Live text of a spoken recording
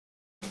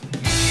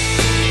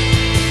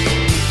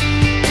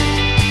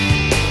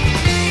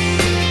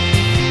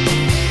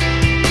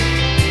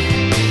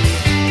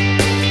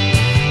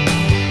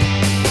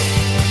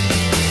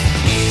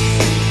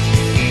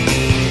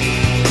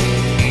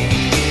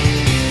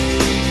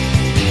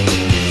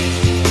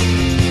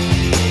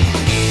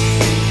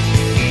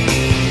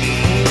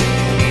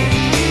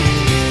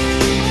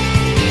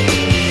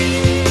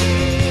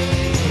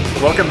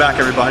Welcome back,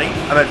 everybody.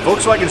 I'm at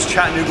Volkswagen's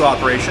Chattanooga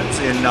operations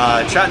in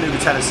Chattanooga,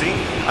 Tennessee.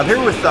 I'm here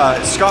with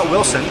Scott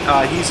Wilson.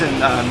 He's in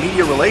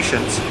media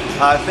relations.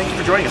 Thank you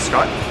for joining us,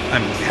 Scott.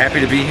 I'm happy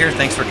to be here.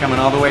 Thanks for coming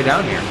all the way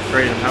down here.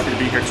 Great, I'm happy to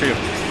be here too.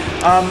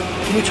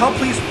 Can you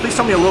please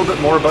tell me a little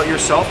bit more about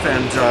yourself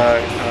and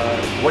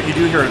what you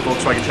do here at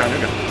Volkswagen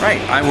Chattanooga?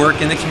 Right, I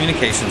work in the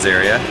communications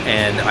area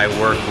and I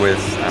work with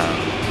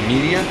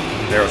media.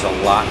 There was a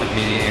lot of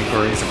media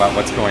inquiries about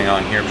what's going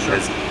on here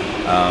because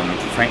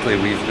frankly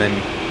we've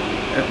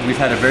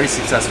had a very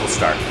successful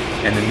start,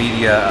 and the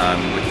media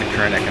with the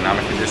current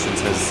economic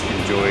conditions has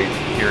enjoyed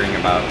hearing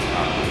about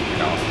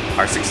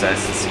our success,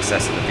 the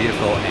success of the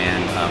vehicle,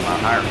 and our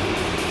hiring.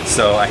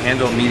 So I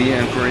handle media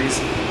inquiries,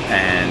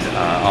 and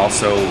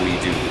also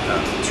we do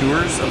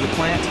tours of the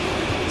plant.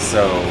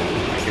 So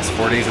I guess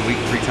 4 days a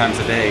week, 3 times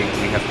a day,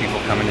 we have people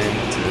coming in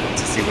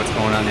to see what's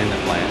going on in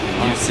the plant.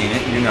 And you've seen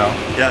it, you know.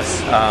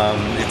 Yes.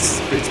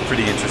 It's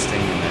pretty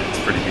interesting, and it's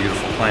a pretty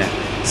beautiful plant.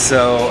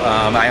 So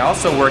I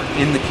also work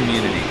in the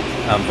community.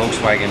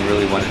 Volkswagen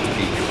really wanted to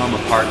become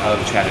a part of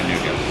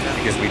Chattanooga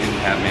because we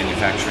didn't have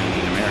manufacturing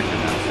in America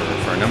now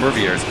for a number of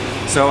years.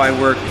 So I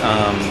work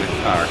with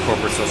our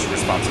corporate social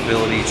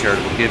responsibility,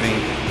 charitable giving,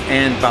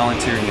 and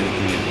volunteering in the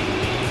community.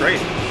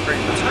 Great,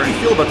 great. How do you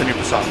feel about the new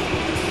Passat?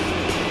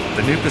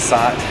 The new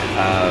Passat,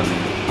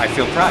 I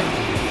feel pride.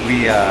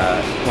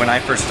 When I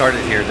first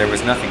started here, there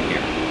was nothing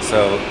here.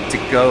 So to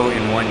go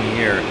in 1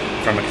 year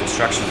from a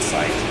construction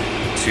site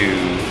to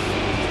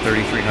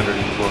 3,300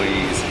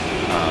 employees,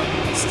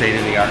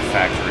 state-of-the-art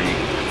factory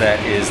that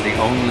is the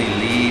only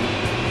LEED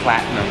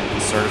Platinum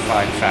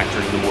certified factory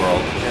in the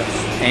world,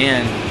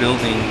 and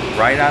building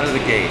right out of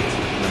the gate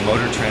the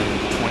Motor Trend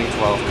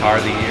 2012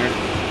 Car of the Year,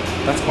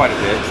 that's quite a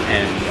bit,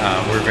 and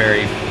we're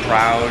very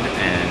proud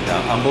and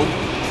humbled,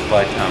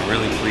 but I'm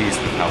really pleased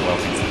with how well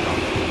things have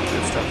gone.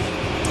 Good stuff.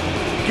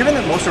 Given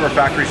that most of our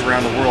factories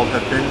around the world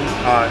have been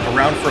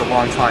around for a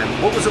long time,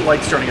 what was it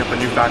like starting up a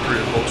new factory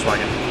at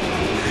Volkswagen?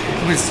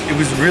 It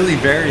was really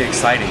very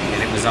exciting,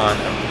 and it was on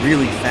a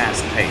really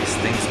fast pace.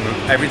 Things moved,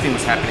 everything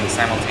was happening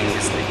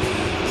simultaneously.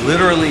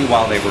 Literally,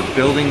 while they were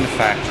building the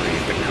factory,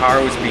 the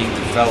car was being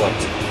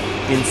developed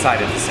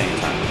inside at the same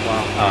time.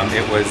 Wow.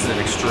 It was an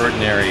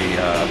extraordinary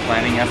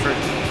planning effort,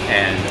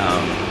 and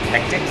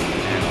hectic,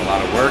 and a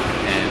lot of work,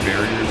 and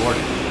very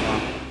rewarding.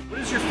 Wow. What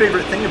is your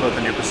favorite thing about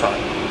the new Passat?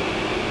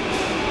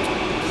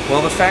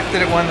 Well, the fact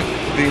that it won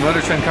the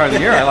Motor Trend Car of the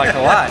Year, I like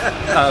a lot.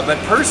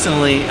 But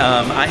personally,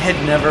 I had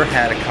never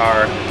had a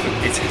car.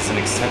 It has an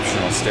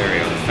exceptional stereo.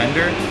 The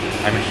Fender,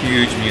 I'm a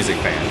huge music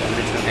fan,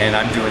 and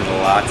I'm doing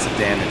lots of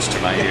damage to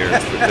my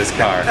ears with this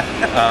car.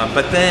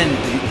 But then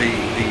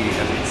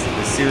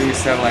the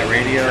Sirius satellite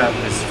radio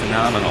is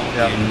phenomenal.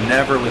 You're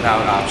never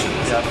without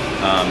options.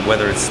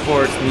 Whether it's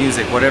sports,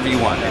 music, whatever you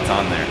want, it's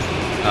on there.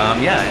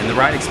 And the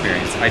ride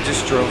experience. I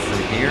just drove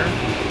from here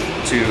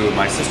to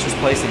my sister's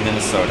place in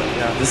Minnesota.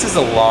 This is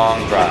a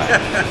long drive.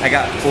 I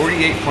got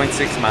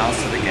 48.6 miles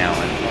to the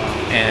gallon,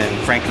 and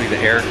frankly the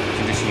air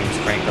conditioning was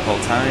cranked the whole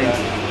time,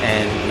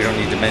 and we don't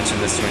need to mention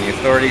this to any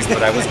authorities,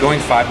 but I was going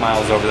 5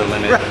 miles over the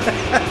limit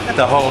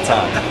the whole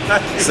time.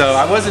 So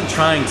I wasn't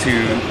trying to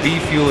be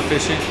fuel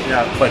efficient,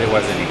 but it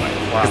was anyway,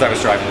 because I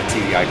was driving the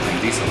TDI clean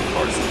diesel, of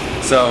course.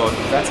 So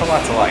that's a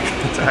lot to like.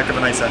 It's a heck of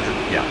a nice engine.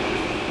 Yeah.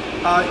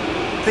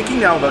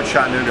 Thinking now about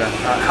Chattanooga,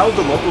 how have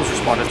the locals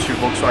responded to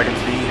Volkswagen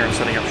being here and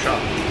setting up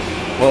shop?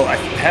 Well, I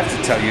have to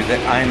tell you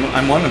that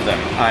I'm one of them.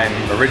 I'm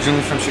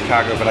originally from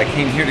Chicago, but I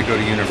came here to go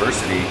to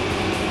university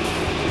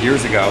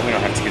years ago. We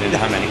don't have to get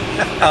into how many.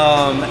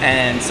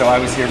 And so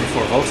I was here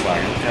before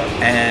Volkswagen,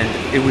 and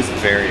it was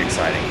very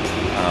exciting.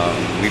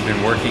 We've been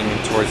working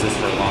towards this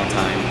for a long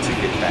time to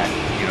get that,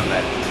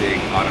 that big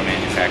auto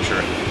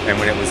manufacturer. And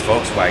when it was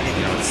Volkswagen,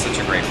 it's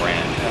such a great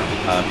brand.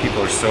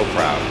 People are so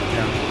proud,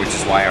 which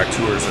is why our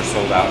tours are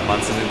sold out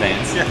months in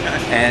advance.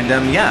 And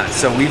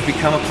so we've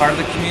become a part of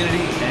the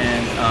community,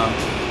 and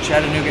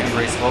Chattanooga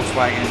embraced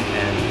Volkswagen,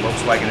 and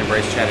Volkswagen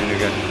embraced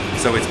Chattanooga.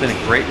 So it's been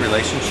a great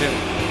relationship,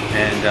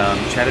 and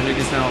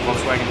Chattanooga is now a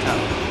Volkswagen town.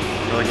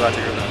 Really glad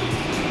to hear that.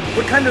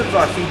 What kind of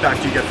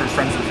feedback do you get from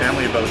friends and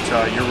family about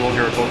your role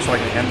here at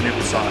Volkswagen and the new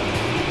Passat?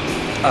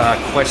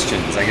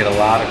 Questions. I get a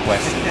lot of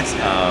questions.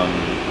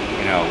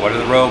 What are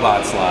the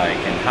robots like,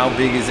 and how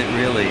big is it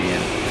really,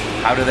 and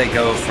how do they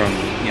go from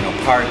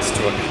parts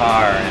to a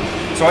car?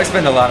 And so I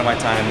spend a lot of my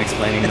time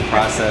explaining the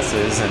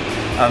processes,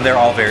 and they're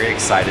all very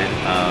excited.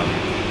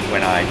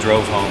 When I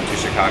drove home to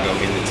Chicago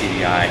in the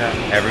TDI,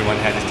 everyone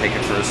had to take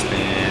it for a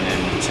spin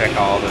and check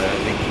all the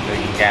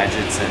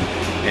gadgets, and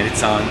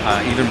it's on.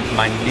 Even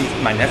my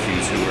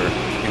nephews, who were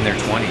in their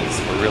 20s,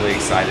 were really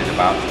excited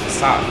about the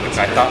Passat, which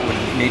I thought would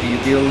maybe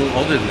you'd be a little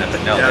older than that,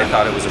 but no, they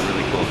thought it was a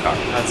really cool car.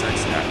 That's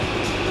nice.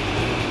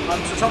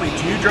 So tell me,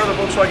 do you drive a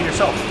Volkswagen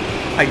yourself?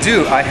 I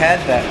do. I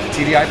had that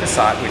TDI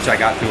Passat, which I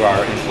got through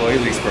our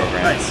employee lease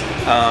program. Nice.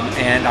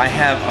 And I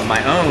have on my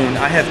own,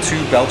 I have 2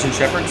 Belgian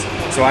Shepherds,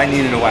 so I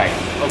needed a wagon.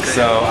 Okay.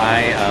 So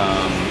I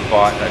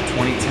bought a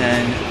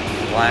 2010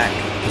 black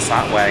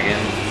Passat wagon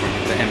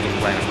the Emden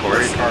plant, of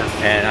course. Great car.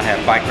 And I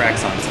have bike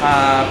racks on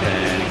top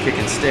and a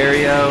kick-in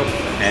stereo,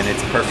 and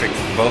it's perfect.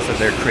 Both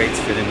of their crates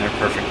fit in there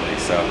perfectly.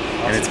 So,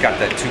 and it's got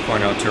that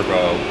 2.0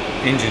 turbo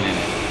engine in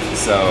it,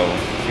 so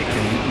it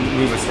can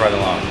move us right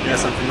along.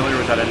 Yes, I'm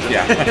familiar with that engine.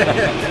 Yeah.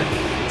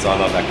 So I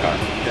love that car.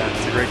 Yeah,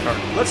 it's a great car.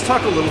 Let's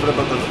talk a little bit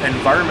about the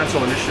environmental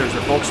initiatives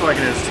that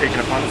Volkswagen has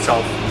taken upon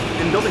itself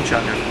in building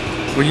Chattanooga.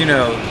 Well, you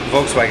know,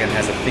 Volkswagen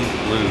has a Think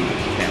Blue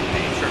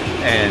campaign. Sure.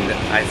 And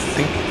I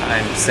think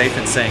I'm safe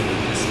in saying that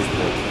this is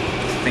the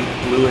Think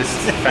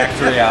Bluest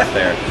factory out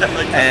there.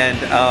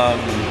 And I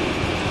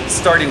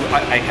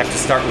have to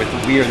start with,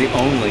 we are the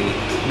only,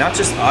 not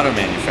just auto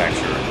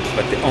manufacturer,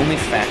 but the only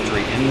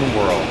factory in the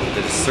world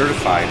that is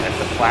certified at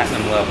the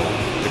platinum level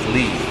with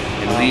LEED.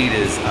 And LEED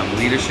is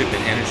Leadership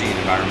in Energy and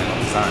Environmental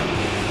Design.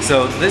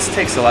 So this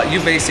takes a lot. You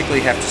basically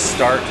have to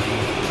start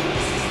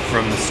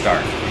from the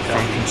start,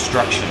 from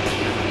construction,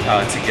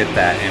 to get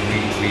that, and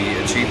we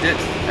achieved it.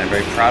 I'm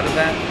very proud of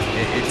that.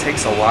 It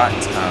takes a lot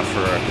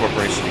for a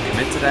corporation to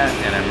commit to that,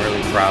 and I'm really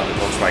proud that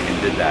Volkswagen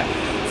did that.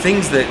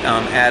 Things that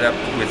add up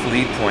with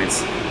LEED points,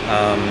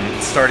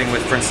 starting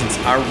with, for instance,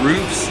 our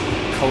roofs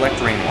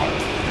collect rainwater.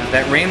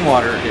 That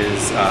rainwater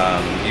is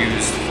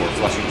used for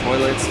flushing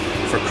toilets,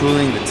 for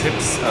cooling the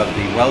tips of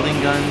the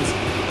welding guns,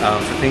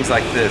 for things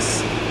like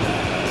this.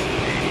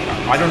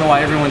 I don't know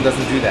why everyone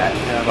doesn't do that,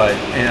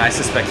 and I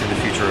suspect in the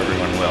future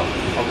everyone will.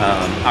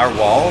 Our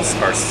walls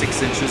are 6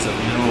 inches of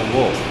mineral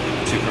wool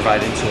to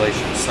provide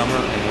insulation summer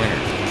and winter.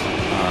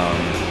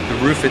 The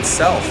roof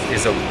itself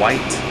is a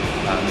white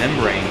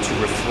membrane to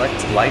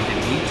reflect light and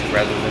heat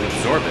rather than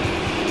absorb it.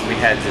 We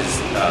had this,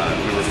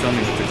 we were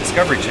filming with the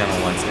Discovery Channel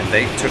once, and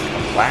they took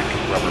a black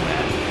rubber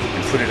mat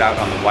and put it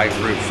out on the white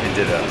roof and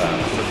did a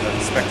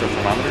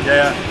spectrophotometer.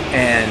 Yeah.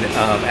 And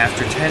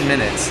after 10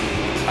 minutes,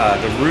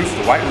 the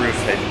white roof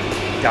had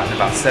gotten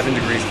about 7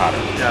 degrees hotter,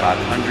 about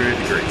 100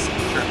 degrees.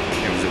 Sure.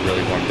 It was a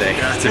really warm day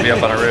to be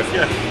up on a roof.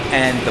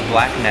 And the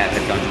black mat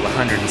had gone to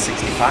 165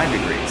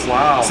 degrees.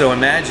 Wow. So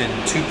imagine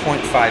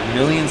 2.5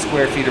 million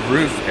square feet of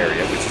roof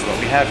area, which is what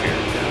we have here.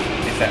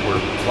 If that were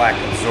black,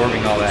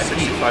 absorbing all that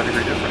heat.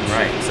 65-degree difference.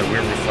 Right, so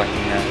we're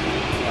reflecting that,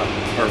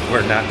 or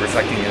we're not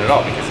reflecting it at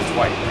all because it's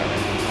white.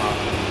 Wow,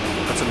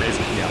 that's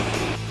amazing. Yeah.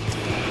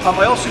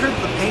 I also heard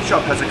that the paint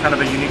shop has a kind of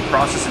a unique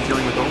process in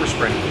dealing with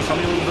overspray. Can you tell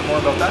me a little bit more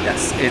about that?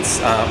 Yes,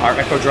 it's our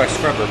Eco-Dry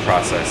scrubber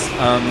process.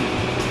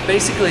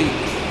 Basically,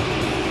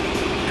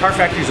 car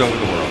factories over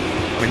the world,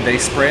 when they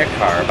spray a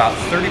car, about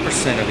 30%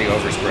 of the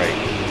overspray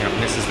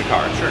misses the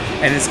car. Sure.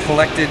 And it's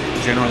collected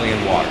generally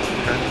in water.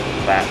 Okay.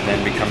 That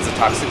then becomes a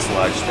toxic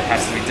sludge that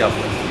has to be dealt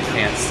with. You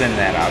can't send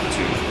that out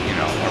to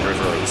a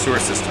river or the sewer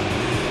system.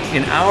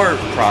 In our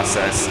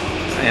process,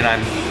 and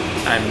I'm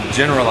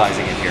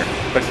generalizing it here,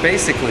 but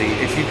basically,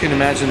 if you can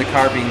imagine the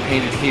car being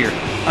painted here,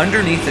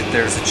 underneath it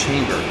there's a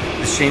chamber.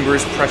 This chamber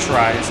is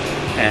pressurized,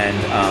 and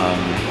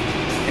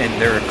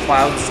there are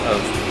clouds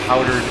of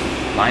powdered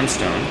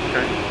limestone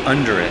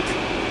under it,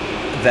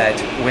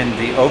 that when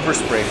the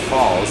overspray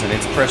falls, and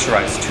it's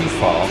pressurized to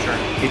fall,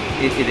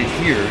 it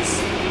adheres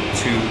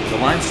to the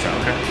limestone.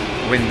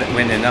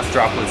 When enough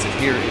droplets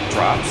adhere, it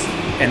drops,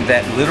 and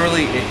that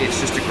literally,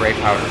 it's just a gray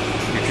powder.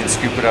 You can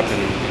scoop it up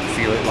and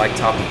feel it like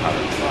talcum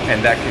powder,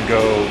 and that can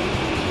go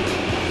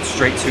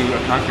straight to a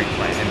concrete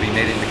plant and be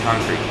made into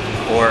concrete.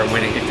 Or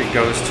if it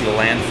goes to a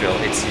landfill,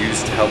 it's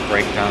used to help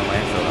break down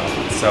landfill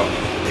elements. So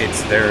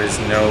there is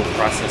no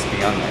process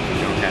beyond that.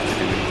 You don't have to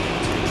do anything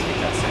to make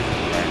that safe.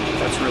 Right?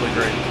 That's really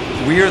great.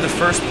 We are the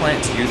first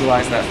plant to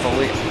utilize that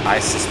fully. I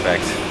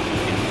suspect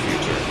in the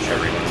future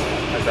everyone will.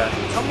 I bet.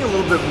 Tell me a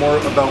little bit more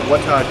about what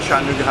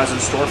Chattanooga has in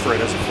store for it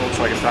as a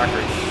Volkswagen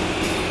factory.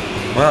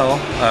 Well,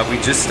 we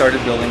just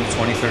started building the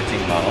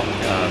 2013 model.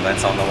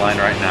 That's on the line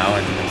right now,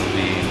 and it will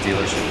be in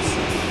dealerships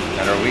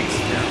at our weeks.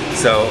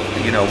 So,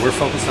 we're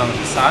focused on the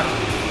Passat,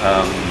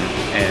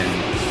 and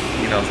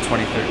the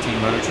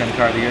 2013 Motor Trend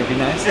Car of the Year would be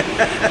nice.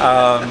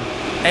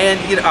 And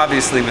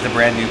obviously, with a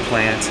brand new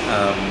plant,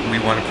 we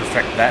want to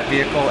perfect that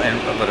vehicle.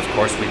 But of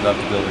course, we'd love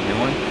to build a new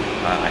one.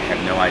 I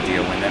have no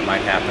idea when that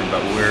might happen,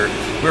 but we're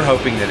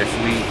hoping that if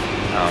we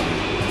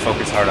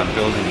focus hard on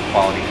building a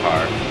quality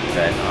car,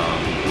 that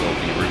we'll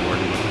be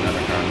rewarded with another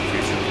car in the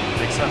future.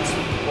 Makes sense.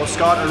 Well,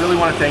 Scott, I really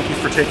want to thank you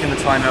for taking the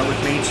time out with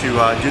me to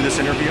do this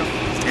interview.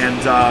 And,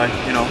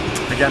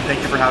 again, thank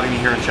you for having me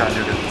here in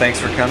Chattanooga.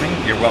 Thanks for coming.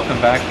 You're welcome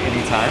back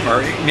anytime,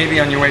 or maybe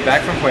on your way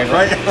back from Pueblo.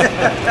 Right.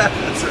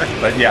 That's right.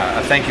 But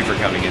yeah, thank you for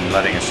coming and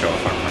letting us show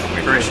off our car.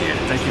 We appreciate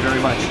it. Thank you very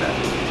much.